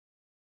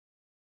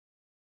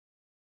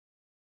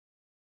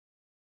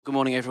Good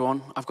morning,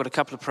 everyone. I've got a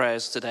couple of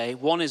prayers today.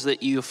 One is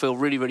that you feel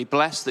really, really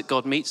blessed that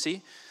God meets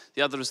you.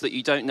 The other is that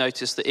you don't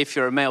notice that if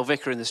you're a male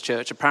vicar in this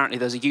church, apparently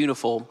there's a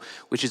uniform,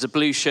 which is a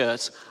blue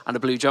shirt and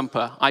a blue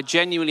jumper. I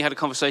genuinely had a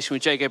conversation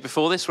with Jago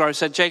before this where I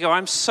said, Jago,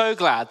 I'm so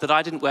glad that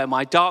I didn't wear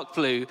my dark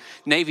blue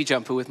navy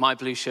jumper with my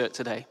blue shirt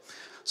today.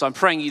 So I'm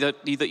praying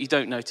that you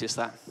don't notice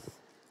that.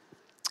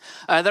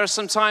 There are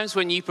some times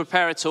when you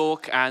prepare a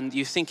talk and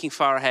you're thinking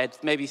far ahead,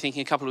 maybe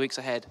thinking a couple of weeks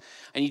ahead,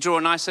 and you draw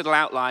a nice little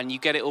outline, you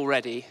get it all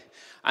ready,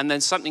 and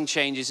then something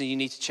changes and you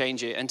need to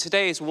change it. And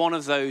today is one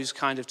of those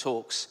kind of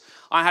talks.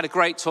 I had a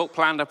great talk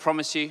planned, I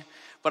promise you,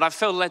 but I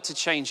felt led to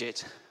change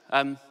it,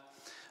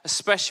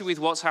 especially with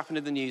what's happened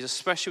in the news,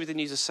 especially with the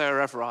news of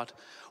Sarah Everard.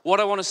 What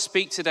I want to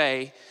speak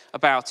today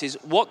about is,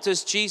 what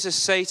does Jesus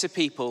say to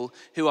people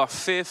who are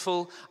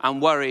fearful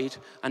and worried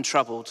and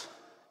troubled?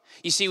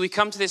 You see, we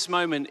come to this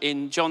moment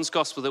in John's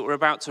gospel that we're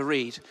about to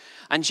read,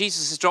 and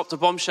Jesus has dropped a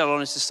bombshell on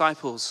his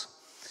disciples.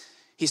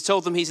 He's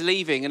told them he's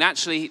leaving, and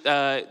actually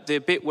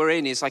the bit we're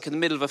in is like in the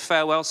middle of a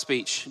farewell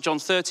speech. John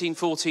 13,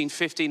 14,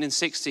 15, and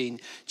 16.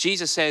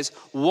 Jesus says,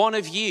 one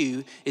of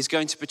you is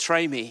going to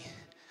betray me.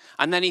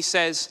 And then he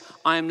says,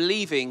 I am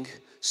leaving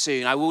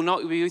soon. I will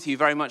not be with you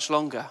very much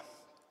longer.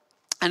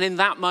 And in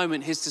that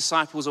moment, his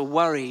disciples are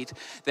worried,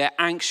 they're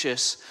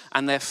anxious,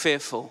 and they're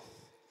fearful.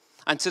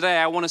 And today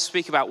I want to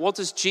speak about, what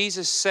does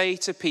Jesus say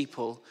to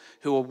people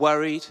who are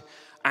worried,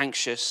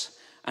 anxious,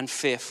 and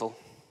fearful?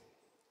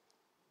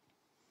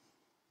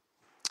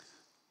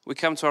 We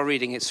come to our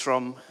reading. It's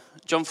from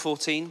John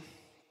 14,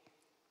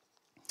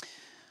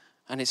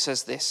 and it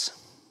says this.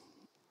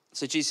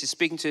 So Jesus is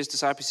speaking to his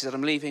disciples. He said,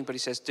 I'm leaving, but he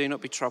says, do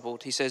not be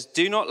troubled. He says,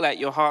 do not let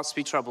your hearts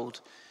be troubled.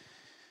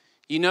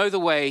 You know the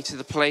way to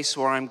the place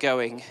where I'm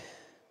going.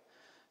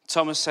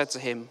 Thomas said to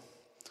him,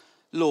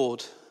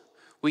 Lord,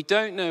 we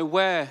don't know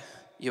where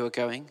you are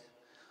going,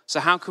 so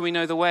how can we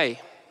know the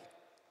way?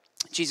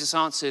 Jesus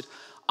answered,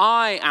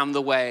 I am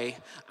the way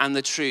and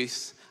the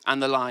truth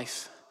and the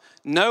life.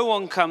 No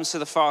one comes to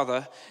the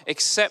Father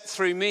except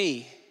through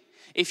me.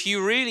 If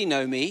you really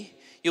know me,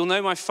 you'll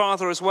know my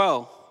Father as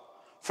well.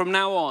 From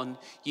now on,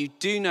 you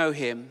do know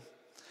him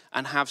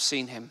and have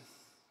seen him.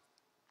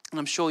 And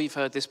I'm sure you've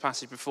heard this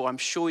passage before. I'm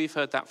sure you've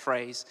heard that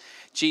phrase,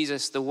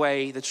 Jesus, the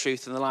way, the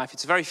truth, and the life.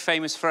 It's a very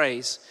famous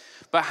phrase.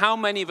 But how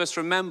many of us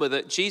remember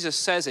that Jesus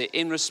says it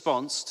in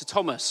response to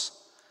Thomas?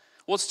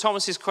 What's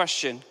Thomas's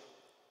question?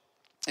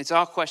 It's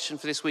our question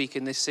for this week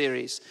in this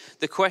series.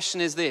 The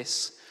question is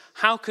this: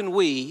 how can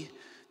we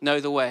know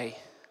the way?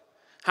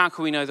 How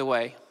can we know the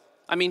way?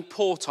 I mean,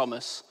 poor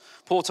Thomas.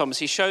 Poor Thomas.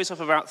 He shows up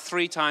about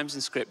 3 times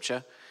in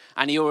Scripture,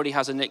 and he already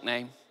has a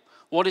nickname.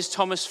 What is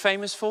Thomas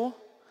famous for?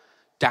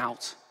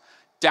 Doubt.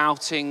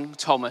 Doubting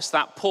Thomas,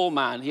 that poor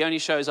man. He only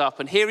shows up,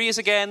 and here he is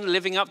again,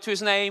 living up to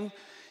his name.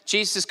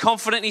 Jesus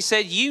confidently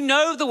said, you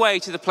know the way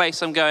to the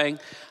place I'm going.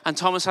 And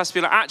Thomas has to be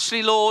like,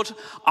 actually, Lord,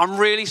 I'm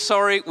really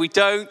sorry, we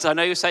don't. I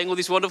know you're saying all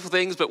these wonderful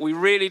things, but we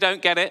really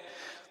don't get it.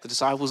 The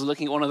disciples are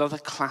looking at one another,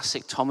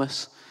 classic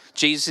Thomas.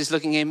 Jesus is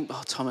looking at him,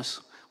 oh, Thomas,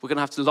 we're going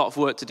to have a lot of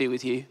work to do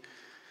with you.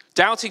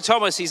 Doubting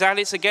Thomas, he's at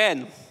it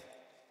again.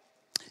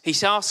 He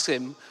asks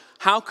him,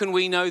 how can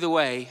we know the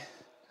way?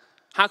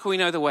 How can we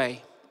know the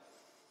way?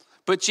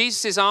 But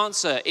Jesus'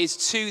 answer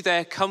is to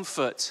their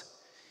comfort.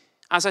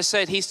 As I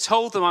said, he's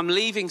told them, I'm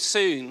leaving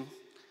soon.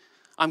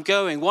 I'm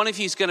going. One of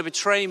you is going to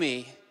betray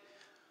me.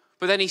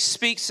 But then he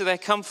speaks to their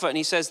comfort and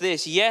he says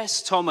this,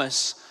 yes,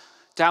 Thomas,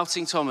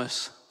 doubting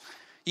Thomas.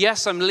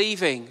 Yes, I'm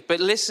leaving, but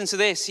listen to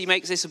this. He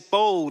makes this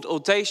bold,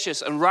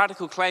 audacious, and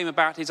radical claim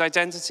about his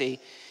identity.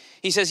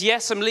 He says,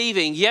 yes, I'm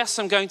leaving. Yes,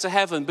 I'm going to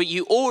heaven, but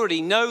you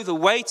already know the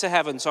way to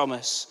heaven,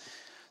 Thomas.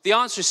 The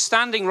answer is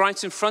standing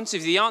right in front of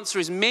you. The answer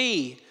is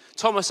me.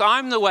 Thomas,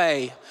 I'm the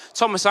way.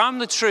 Thomas, I'm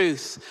the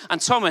truth. And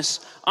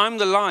Thomas, I'm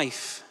the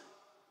life.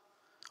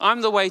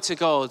 I'm the way to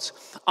God.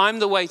 I'm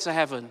the way to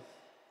heaven.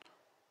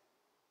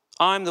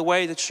 I'm the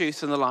way, the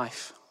truth, and the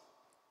life.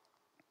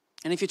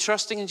 And if you're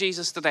trusting in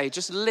Jesus today,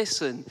 just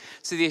listen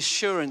to the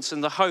assurance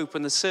and the hope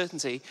and the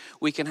certainty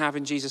we can have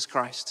in Jesus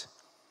Christ.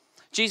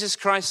 Jesus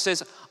Christ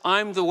says,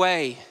 I'm the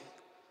way.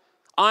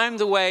 I'm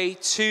the way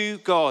to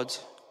God.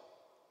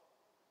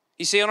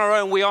 You see, on our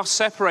own, we are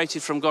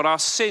separated from God. Our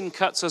sin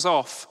cuts us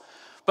off.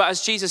 But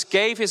as Jesus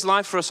gave his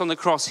life for us on the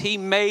cross, he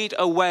made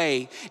a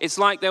way. It's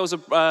like there was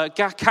a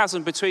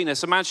chasm between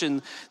us.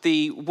 Imagine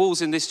the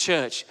walls in this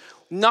church.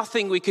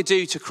 Nothing we could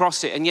do to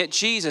cross it. And yet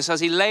Jesus, as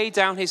he laid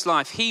down his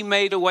life, he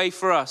made a way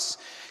for us.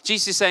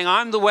 Jesus is saying,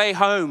 I'm the way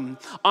home.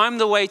 I'm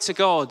the way to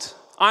God.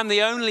 I'm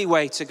the only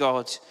way to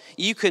God.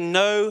 You can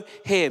know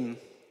him.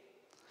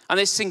 And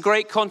it's in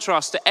great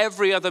contrast to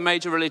every other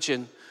major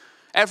religion.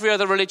 Every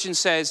other religion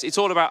says it's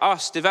all about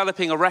us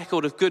developing a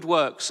record of good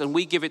works and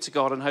we give it to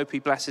God and hope he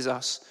blesses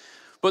us.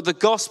 But the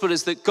gospel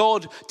is that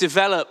God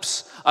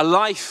develops a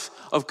life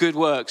of good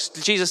works.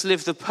 Jesus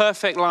lived the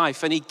perfect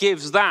life and he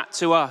gives that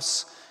to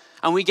us.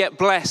 And we get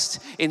blessed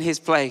in his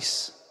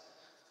place.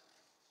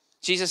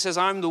 Jesus says,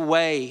 I'm the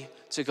way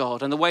to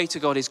God. And the way to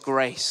God is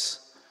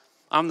grace.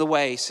 I'm the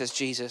way, says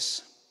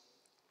Jesus.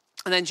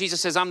 And then Jesus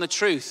says, I'm the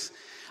truth.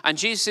 And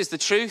Jesus is the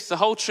truth, the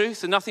whole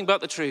truth, and nothing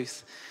but the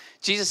truth.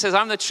 Jesus says,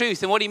 I'm the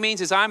truth. And what he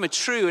means is I'm a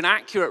true and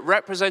accurate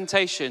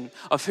representation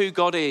of who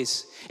God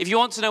is. If you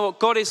want to know what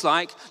God is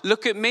like,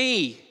 look at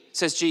me,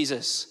 says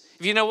Jesus.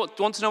 If you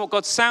want to know what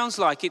God sounds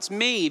like, it's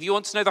me. If you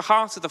want to know the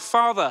heart of the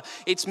Father,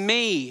 it's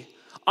me.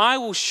 I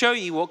will show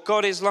you what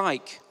God is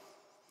like.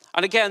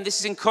 And again, this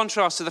is in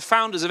contrast to the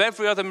founders of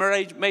every other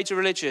major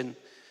religion.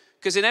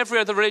 Because in every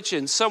other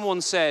religion,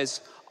 someone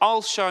says,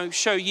 I'll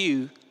show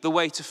you the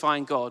way to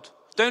find God.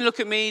 Don't look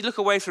at me, look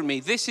away from me.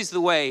 This is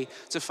the way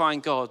to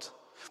find God.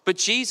 But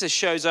Jesus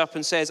shows up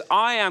and says,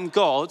 I am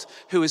God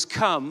who has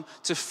come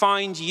to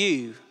find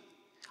you.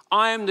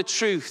 I am the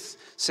truth,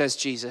 says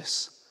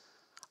Jesus.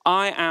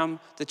 I am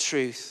the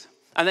truth.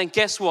 And then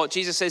guess what?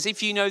 Jesus says,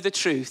 if you know the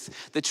truth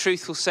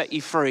will set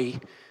you free.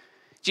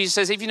 Jesus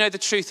says, if you know the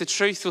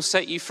truth will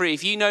set you free.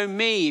 If you know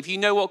me, if you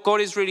know what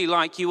God is really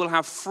like, you will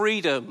have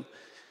freedom.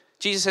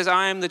 Jesus says,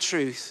 I am the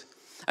truth.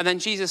 And then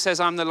Jesus says,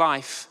 I'm the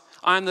life.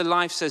 I am the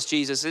life, says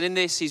Jesus. And in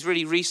this, he's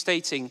really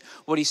restating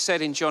what he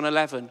said in John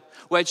 11,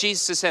 where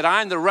Jesus has said,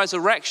 I am the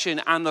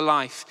resurrection and the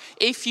life.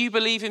 If you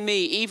believe in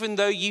me, even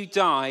though you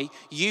die,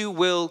 you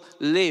will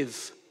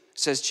live,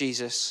 says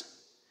Jesus.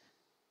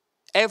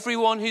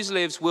 Everyone who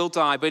lives will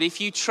die, but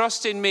if you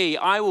trust in me,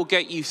 I will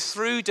get you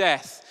through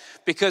death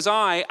because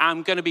I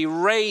am going to be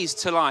raised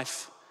to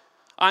life.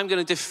 I'm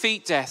going to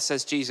defeat death,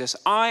 says Jesus.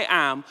 I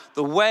am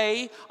the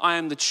way, I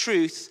am the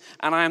truth,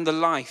 and I am the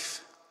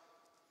life.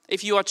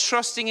 If you are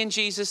trusting in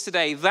Jesus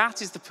today,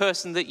 that is the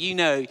person that you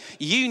know.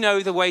 You know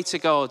the way to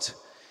God.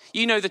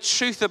 You know the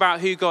truth about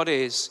who God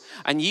is,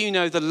 and you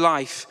know the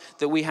life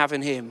that we have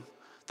in him,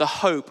 the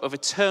hope of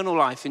eternal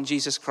life in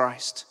Jesus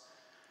Christ.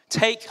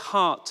 Take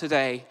heart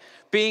today.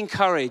 Be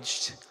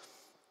encouraged,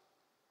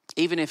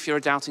 even if you're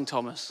a doubting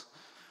Thomas,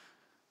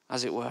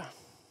 as it were.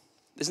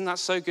 Isn't that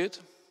so good?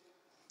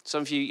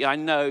 Some of you, I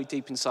know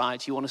deep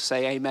inside, you want to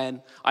say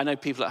amen. I know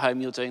people at home,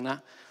 you're doing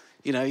that.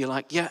 You know, you're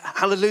like, yeah,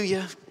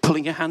 hallelujah,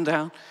 pulling your hand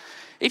down.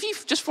 If you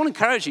just want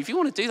to encourage you, if you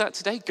want to do that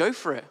today, go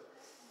for it.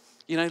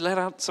 You know, let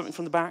out something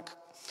from the back.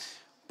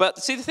 But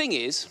see, the thing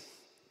is,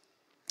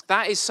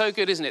 that is so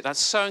good, isn't it? That's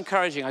so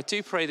encouraging. I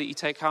do pray that you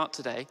take heart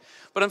today.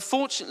 But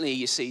unfortunately,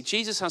 you see,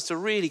 Jesus has to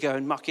really go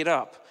and muck it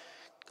up.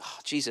 Oh,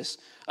 Jesus.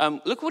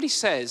 Look what he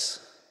says.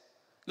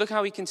 Look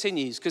how he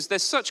continues. Because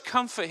there's such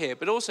comfort here,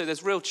 but also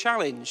there's real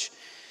challenge.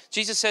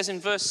 Jesus says in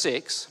verse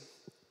 6,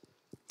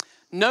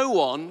 no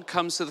one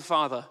comes to the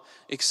Father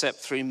except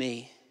through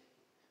me.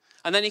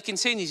 And then he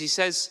continues. He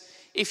says,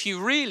 if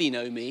you really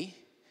know me,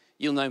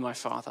 you'll know my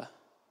Father.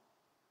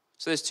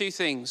 So there's two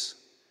things.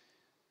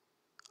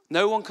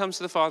 No one comes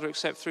to the Father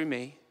except through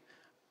me.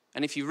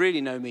 And if you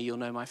really know me, you'll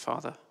know my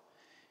Father.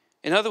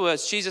 In other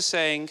words, Jesus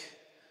saying,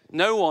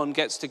 no one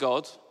gets to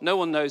God. No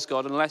one knows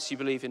God unless you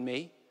believe in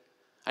me.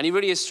 And he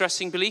really is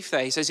stressing belief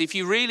there. He says, if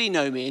you really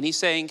know me, and he's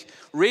saying,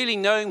 really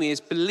knowing me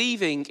is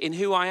believing in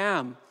who I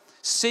am,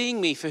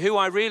 seeing me for who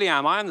I really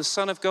am. I am the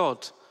Son of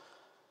God.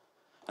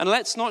 And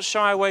let's not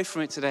shy away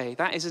from it today.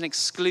 That is an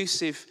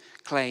exclusive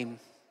claim.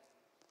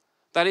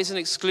 That is an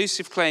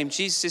exclusive claim.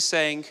 Jesus is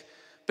saying,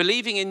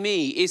 believing in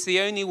me is the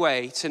only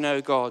way to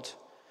know God.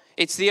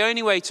 It's the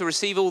only way to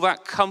receive all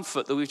that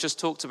comfort that we've just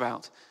talked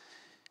about.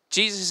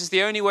 Jesus is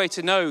the only way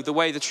to know the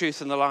way, the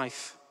truth, and the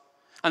life.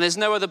 And there's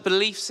no other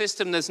belief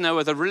system, there's no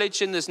other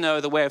religion, there's no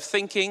other way of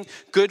thinking.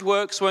 Good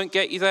works won't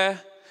get you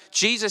there.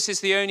 Jesus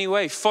is the only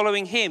way.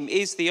 Following him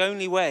is the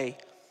only way.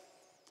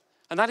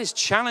 And that is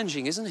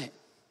challenging, isn't it?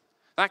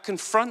 That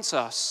confronts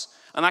us,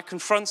 and that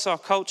confronts our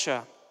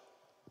culture.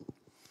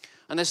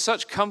 And there's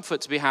such comfort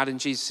to be had in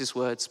Jesus'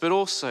 words, but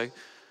also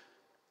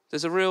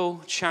there's a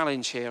real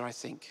challenge here, I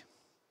think.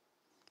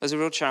 There's a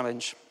real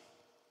challenge.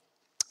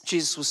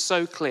 Jesus was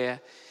so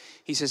clear.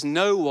 He says,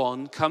 no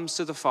one comes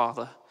to the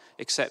Father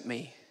except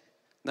me.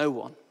 No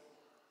one.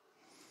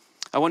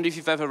 I wonder if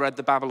you've ever read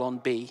the Babylon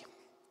Bee.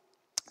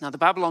 Now, the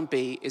Babylon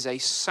Bee is a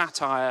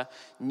satire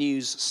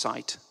news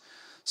site.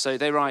 So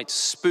they write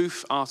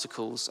spoof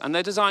articles, and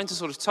they're designed to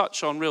sort of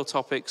touch on real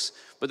topics,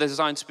 but they're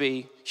designed to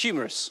be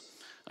humorous.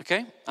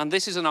 Okay? And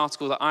this is an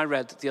article that I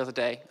read the other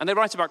day, and they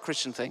write about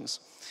Christian things.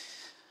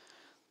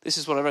 This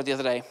is what I read the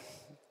other day.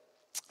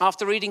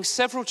 After reading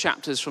several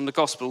chapters from the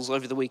Gospels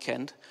over the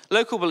weekend,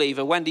 local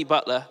believer Wendy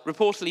Butler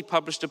reportedly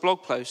published a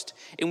blog post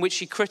in which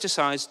she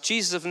criticized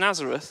Jesus of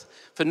Nazareth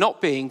for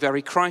not being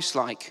very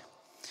Christ-like.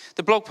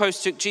 The blog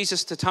post took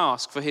Jesus to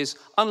task for his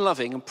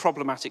unloving and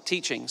problematic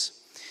teachings.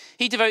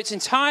 He devotes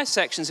entire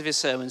sections of his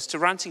sermons to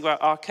ranting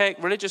about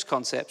archaic religious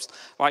concepts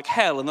like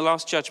hell and the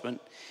Last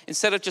Judgment,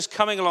 instead of just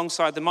coming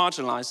alongside the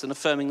marginalized and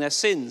affirming their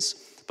sins,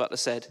 Butler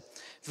said.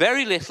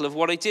 Very little of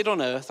what I did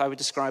on earth I would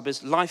describe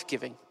as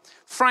life-giving.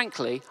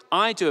 Frankly,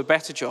 I do a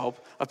better job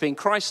of being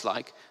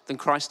Christ-like than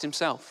Christ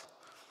himself.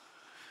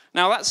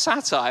 Now, that's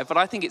satire, but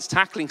I think it's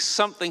tackling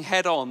something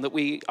head-on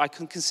that I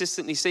can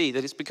consistently see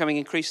that it's becoming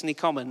increasingly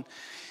common.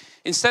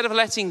 Instead of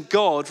letting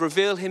God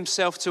reveal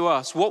himself to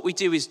us, what we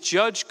do is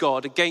judge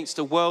God against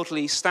a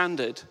worldly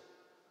standard.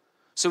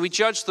 So we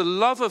judge the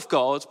love of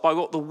God by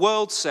what the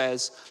world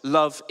says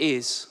love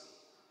is.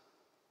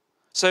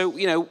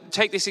 So,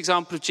 take this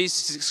example of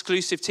Jesus'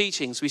 exclusive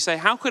teachings. We say,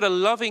 how could a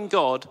loving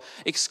God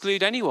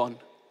exclude anyone?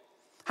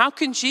 How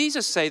can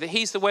Jesus say that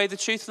he's the way, the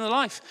truth, and the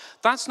life?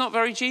 That's not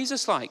very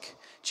Jesus-like.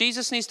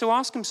 Jesus needs to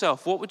ask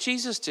himself, what would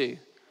Jesus do?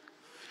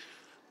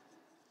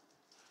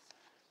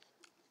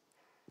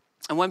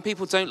 And when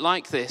people don't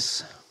like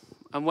this,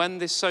 and when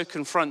this so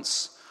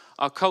confronts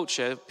our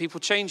culture, people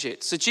change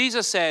it. So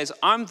Jesus says,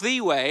 I'm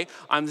the way,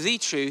 I'm the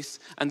truth,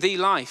 and the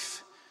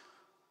life.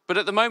 But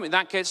at the moment,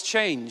 that gets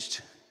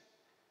changed.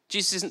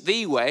 Jesus isn't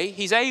the way,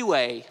 he's a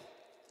way.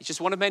 He's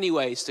just one of many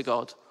ways to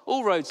God.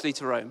 All roads lead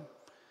to Rome.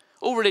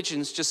 All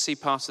religions just see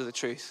part of the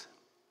truth.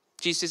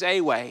 Jesus is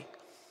a way.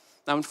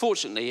 Now,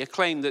 unfortunately, a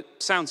claim that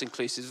sounds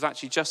inclusive is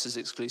actually just as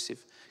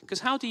exclusive. Because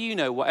how do you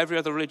know what every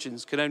other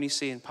religions can only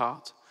see in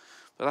part?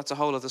 But that's a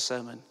whole other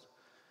sermon.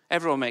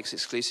 Everyone makes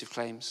exclusive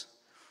claims.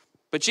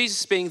 But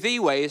Jesus being the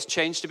way is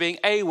changed to being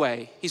a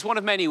way. He's one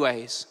of many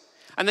ways.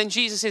 And then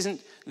Jesus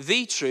isn't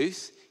the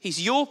truth.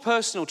 He's your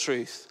personal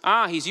truth.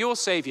 He's your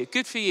savior.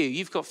 Good for you.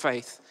 You've got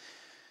faith.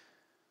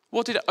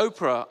 What did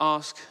Oprah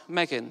ask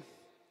Meghan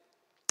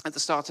at the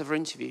start of her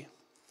interview?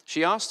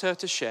 She asked her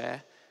to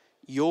share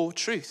your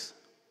truth.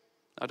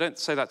 I don't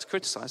say that to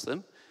criticize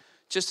them,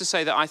 just to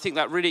say that I think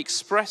that really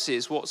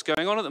expresses what's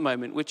going on at the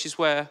moment, which is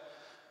where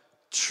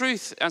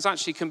truth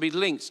actually can be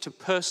linked to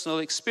personal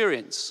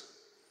experience.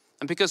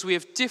 And because we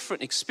have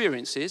different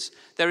experiences,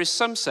 there is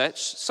some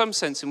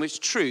sense in which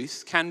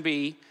truth can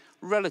be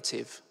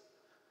relative.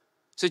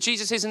 So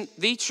Jesus isn't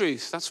the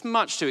truth. That's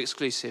much too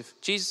exclusive.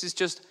 Jesus is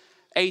just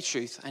a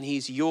truth, and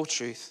he's your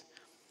truth.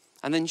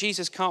 And then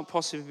Jesus can't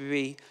possibly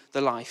be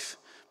the life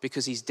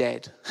because he's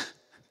dead.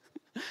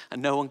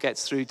 And no one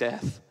gets through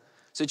death.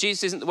 So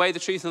Jesus isn't the way, the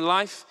truth, and the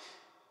life.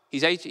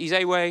 He's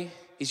a way,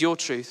 he's your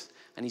truth,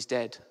 and he's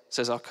dead,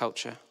 says our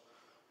culture.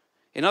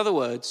 In other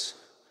words,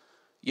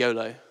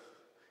 YOLO.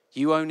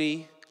 You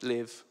only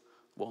live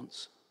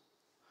once.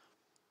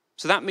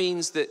 So that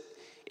means that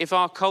if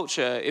our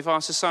culture, if our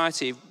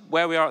society,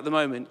 where we are at the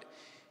moment,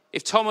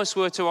 if Thomas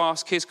were to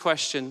ask his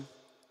question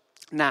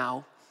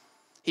now,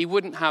 he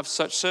wouldn't have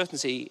such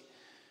certainty.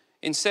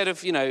 Instead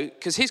of,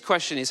 because his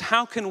question is,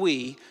 how can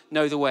we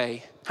know the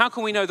way? How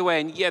can we know the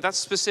way? And yeah, that's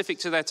specific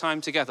to their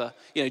time together.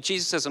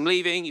 Jesus says, I'm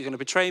leaving, you're going to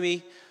betray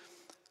me.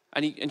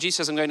 And Jesus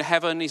says, I'm going to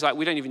heaven. He's like,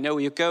 we don't even know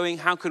where you're going.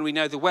 How can we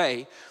know the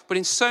way? But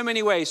in so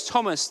many ways,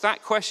 Thomas,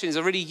 that question is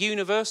a really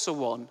universal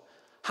one.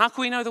 How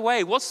can we know the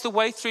way? What's the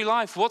way through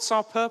life? What's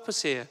our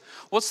purpose here?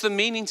 What's the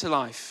meaning to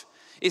life?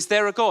 Is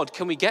there a God?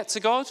 Can we get to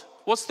God?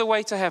 What's the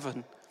way to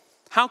heaven?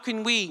 How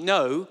can we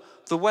know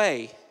the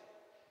way?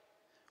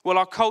 Well,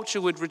 our culture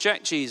would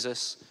reject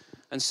Jesus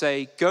and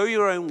say, go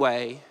your own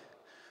way,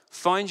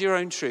 find your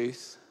own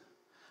truth,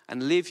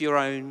 and live your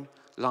own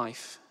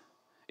life.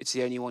 It's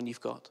the only one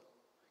you've got.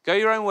 Go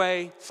your own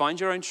way, find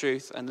your own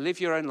truth, and live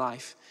your own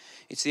life.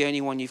 It's the only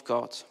one you've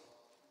got.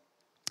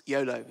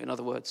 YOLO, in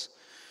other words.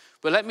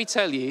 But let me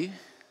tell you,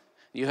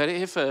 you heard it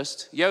here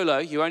first, YOLO,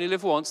 you only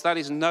live once, that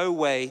is no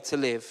way to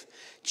live.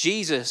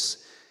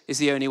 Jesus is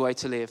the only way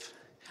to live.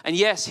 And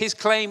yes, his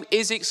claim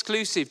is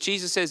exclusive.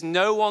 Jesus says,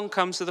 no one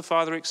comes to the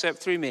Father except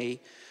through me.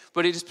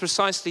 But it is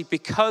precisely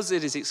because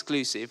it is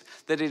exclusive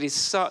that it is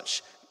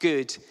such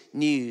good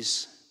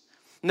news.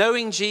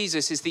 Knowing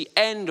Jesus is the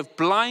end of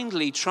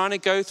blindly trying to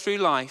go through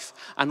life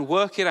and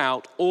work it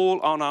out all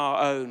on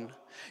our own.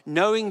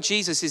 Knowing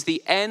Jesus is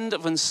the end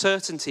of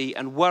uncertainty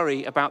and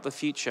worry about the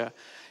future.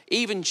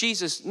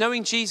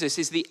 Knowing Jesus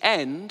is the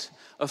end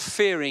of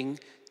fearing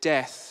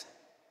death.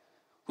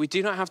 We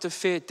do not have to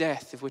fear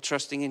death if we're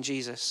trusting in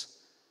Jesus.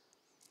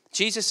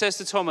 Jesus says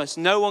to Thomas,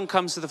 no one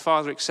comes to the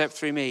Father except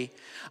through me.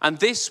 And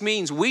this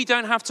means we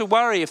don't have to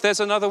worry if there's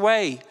another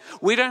way.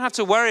 We don't have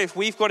to worry if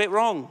we've got it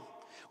wrong.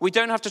 We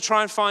don't have to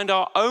try and find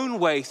our own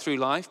way through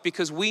life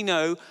because we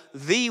know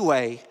the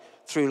way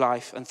through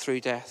life and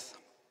through death.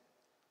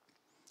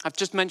 I've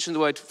just mentioned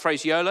the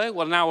phrase YOLO.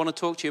 Well, now I want to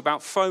talk to you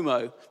about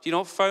FOMO. Do you know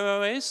what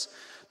FOMO is?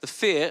 The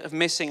fear of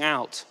missing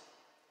out.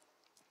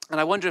 And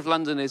I wonder if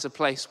London is a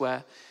place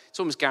where it's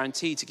almost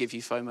guaranteed to give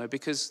you FOMO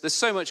because there's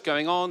so much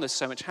going on, there's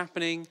so much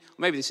happening.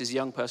 Maybe this is a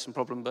young person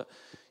problem, but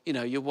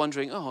you're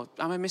wondering, am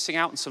I missing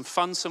out on some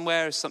fun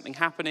somewhere? Is something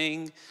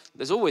happening?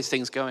 There's always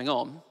things going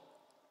on.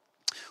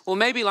 Well,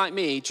 maybe like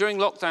me, during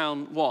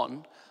lockdown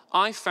 1,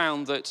 I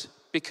found that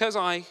because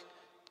I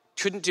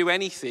couldn't do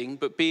anything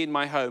but be in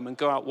my home and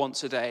go out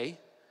once a day,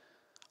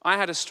 I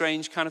had a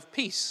strange kind of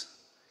peace.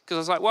 Because I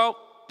was like, well,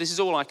 this is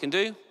all I can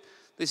do.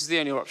 This is the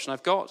only option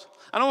I've got.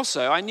 And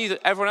also, I knew that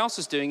everyone else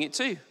was doing it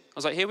too. I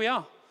was like, here we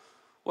are.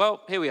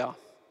 Well, here we are.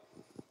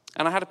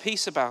 And I had a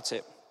peace about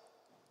it.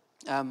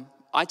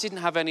 I didn't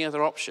have any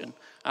other option.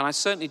 And I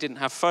certainly didn't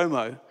have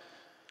FOMO.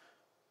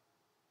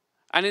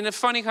 And in a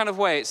funny kind of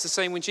way, it's the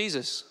same with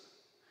Jesus.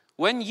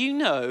 When you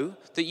know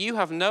that you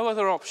have no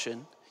other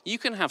option, you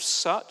can have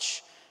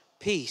such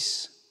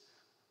peace.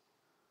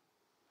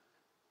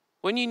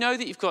 When you know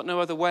that you've got no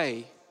other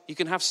way, you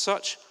can have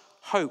such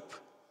hope.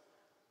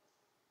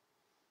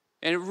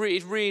 And it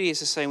really is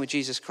the same with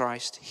Jesus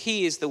Christ.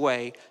 He is the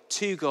way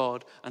to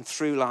God and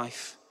through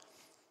life.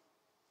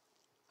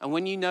 And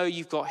when you know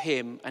you've got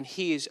him and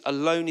he is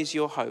alone is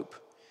your hope,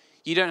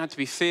 you don't have to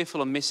be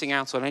fearful of missing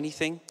out on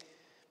anything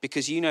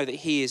because you know that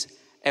he is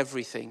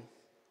everything.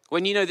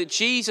 When you know that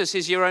Jesus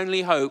is your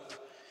only hope,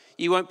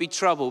 you won't be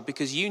troubled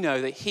because you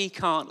know that he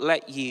can't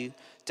let you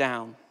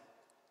down.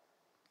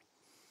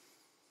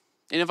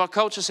 And if our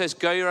culture says,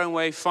 go your own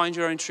way, find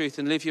your own truth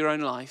and live your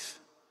own life,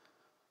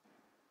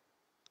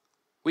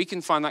 we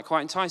can find that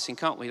quite enticing,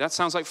 can't we? That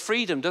sounds like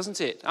freedom,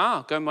 doesn't it?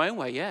 Go my own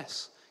way,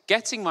 yes.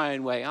 Getting my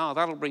own way,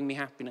 that'll bring me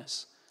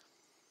happiness.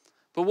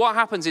 But what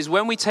happens is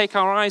when we take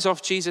our eyes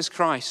off Jesus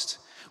Christ,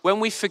 when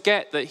we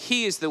forget that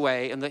he is the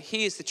way and that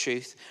he is the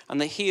truth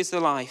and that he is the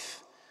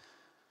life,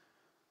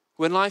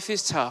 when life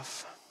is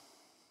tough,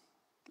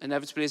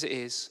 inevitably as it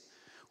is,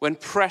 when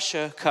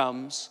pressure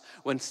comes,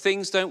 when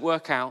things don't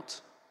work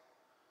out,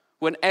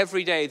 when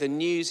every day the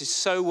news is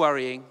so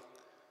worrying,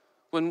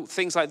 when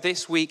things like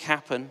this week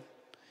happen,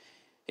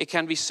 it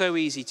can be so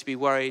easy to be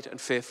worried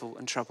and fearful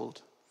and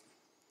troubled.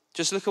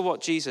 Just look at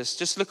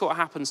what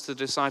happens to the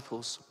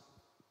disciples.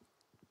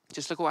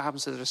 Just look at what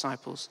happens to the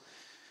disciples.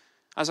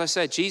 As I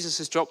said, Jesus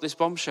has dropped this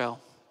bombshell.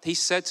 He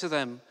said to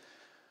them,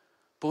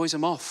 boys,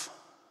 I'm off.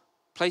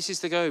 Places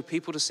to go,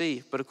 people to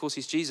see. But of course,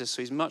 he's Jesus,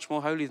 so he's much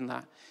more holy than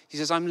that. He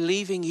says, I'm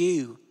leaving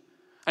you.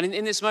 And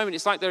in this moment,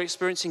 it's like they're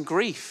experiencing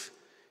grief.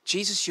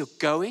 Jesus, you're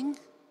going?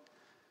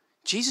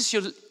 Jesus,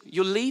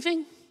 you're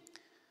leaving?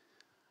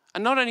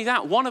 And not only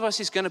that, one of us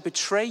is going to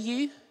betray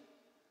you.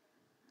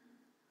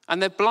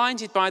 And they're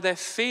blinded by their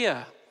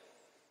fear.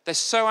 They're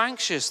so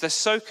anxious. They're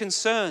so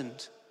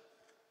concerned.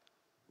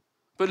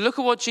 But look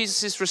at what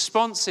Jesus'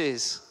 response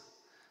is.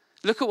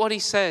 Look at what he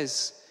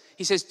says.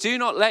 He says, do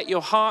not let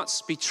your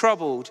hearts be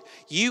troubled.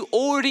 You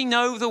already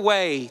know the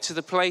way to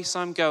the place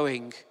I'm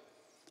going.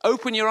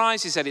 Open your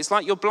eyes, he said. It's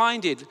like you're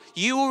blinded.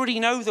 You already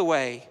know the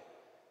way.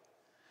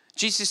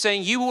 Jesus is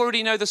saying, you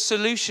already know the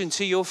solution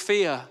to your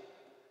fear.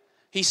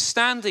 He's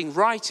standing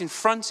right in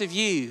front of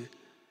you.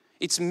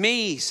 It's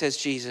me, says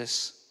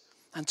Jesus.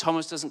 And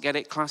Thomas doesn't get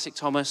it, classic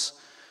Thomas.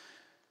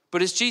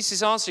 But as Jesus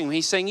is answering him,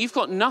 he's saying, you've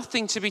got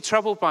nothing to be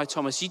troubled by,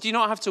 Thomas. You do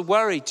not have to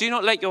worry. Do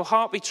not let your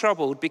heart be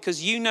troubled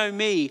because you know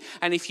me.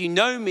 And if you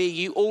know me,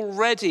 you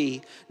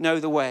already know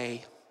the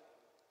way.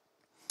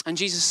 And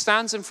Jesus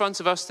stands in front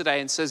of us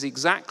today and says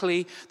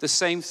exactly the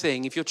same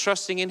thing. If you're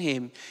trusting in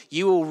him,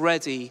 you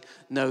already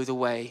know the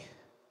way.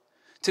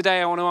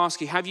 Today, I want to ask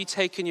you, have you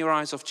taken your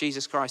eyes off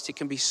Jesus Christ? It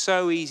can be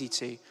so easy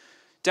to.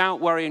 Doubt,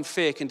 worry, and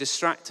fear can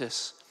distract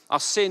us. Our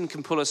sin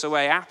can pull us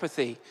away.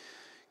 Apathy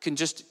can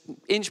just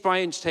inch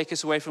by inch take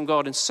us away from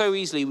God. And so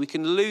easily we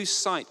can lose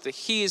sight that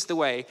he is the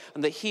way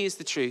and that he is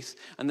the truth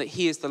and that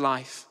he is the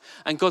life.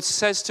 And God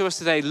says to us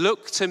today,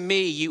 look to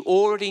me. You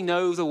already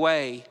know the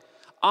way.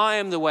 I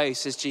am the way,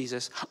 says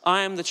Jesus.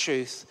 I am the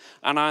truth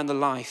and I am the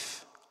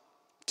life.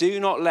 Do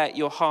not let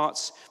your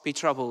hearts be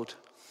troubled.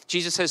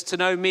 Jesus says to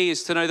know me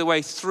is to know the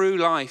way through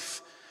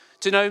life.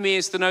 To know me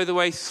is to know the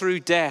way through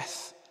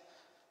death.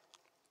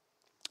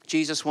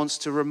 Jesus wants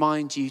to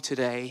remind you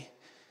today,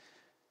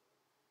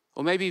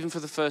 or maybe even for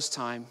the first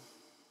time,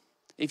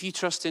 if you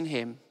trust in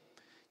him,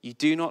 you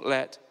do not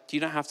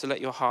have to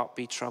let your heart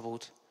be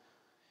troubled.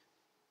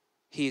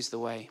 He is the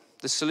way.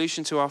 The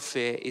solution to our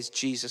fear is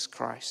Jesus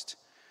Christ.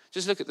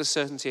 Just look at the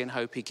certainty and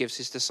hope he gives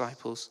his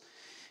disciples.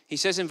 He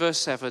says in verse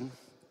 7,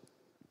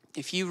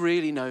 if you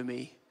really know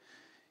me,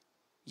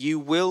 you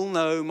will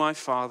know my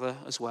Father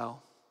as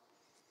well.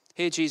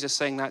 Hear Jesus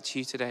saying that to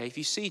you today. If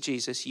you see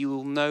Jesus, you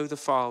will know the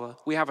Father.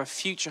 We have a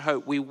future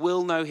hope. We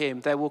will know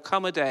him. There will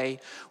come a day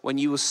when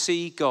you will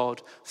see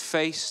God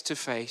face to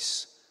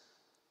face.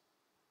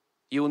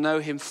 You will know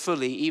him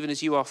fully, even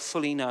as you are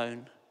fully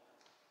known.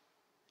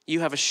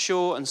 You have a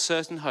sure and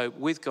certain hope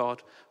with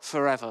God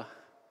forever.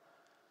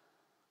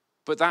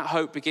 But that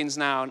hope begins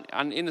now.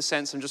 And in a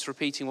sense, I'm just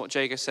repeating what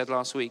Jago said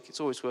last week. It's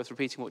always worth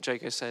repeating what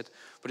Jago said,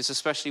 but it's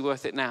especially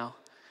worth it now.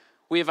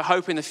 We have a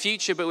hope in the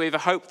future, but we have a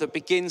hope that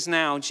begins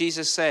now.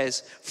 Jesus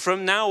says,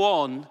 from now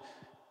on,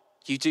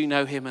 you do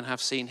know him and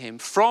have seen him.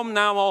 From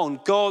now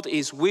on, God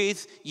is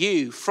with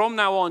you. From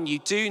now on, you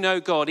do know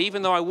God.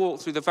 Even though I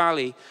walk through the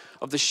valley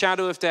of the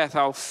shadow of death,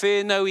 I'll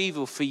fear no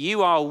evil, for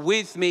you are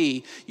with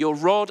me. Your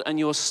rod and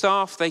your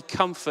staff, they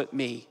comfort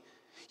me.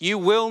 You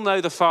will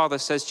know the Father,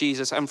 says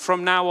Jesus, and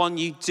from now on,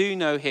 you do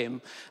know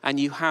him and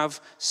you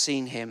have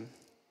seen him.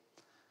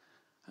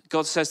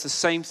 God says the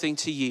same thing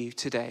to you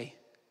today.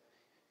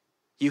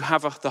 You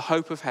have the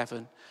hope of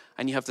heaven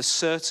and you have the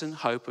certain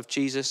hope of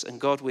Jesus and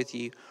God with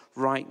you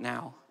right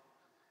now.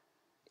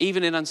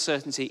 Even in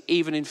uncertainty,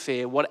 even in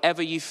fear,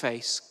 whatever you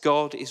face,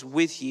 God is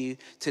with you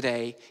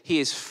today. He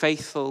is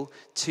faithful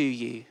to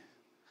you.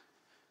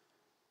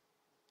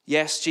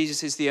 Yes,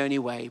 Jesus is the only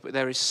way, but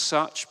there is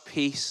such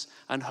peace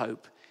and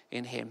hope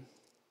in him.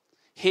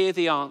 Hear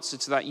the answer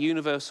to that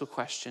universal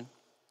question.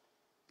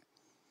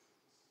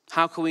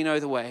 How can we know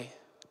the way?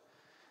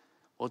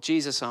 Well,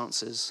 Jesus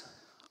answers,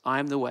 I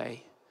am the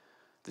way,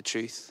 the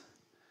truth,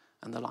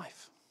 and the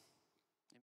life.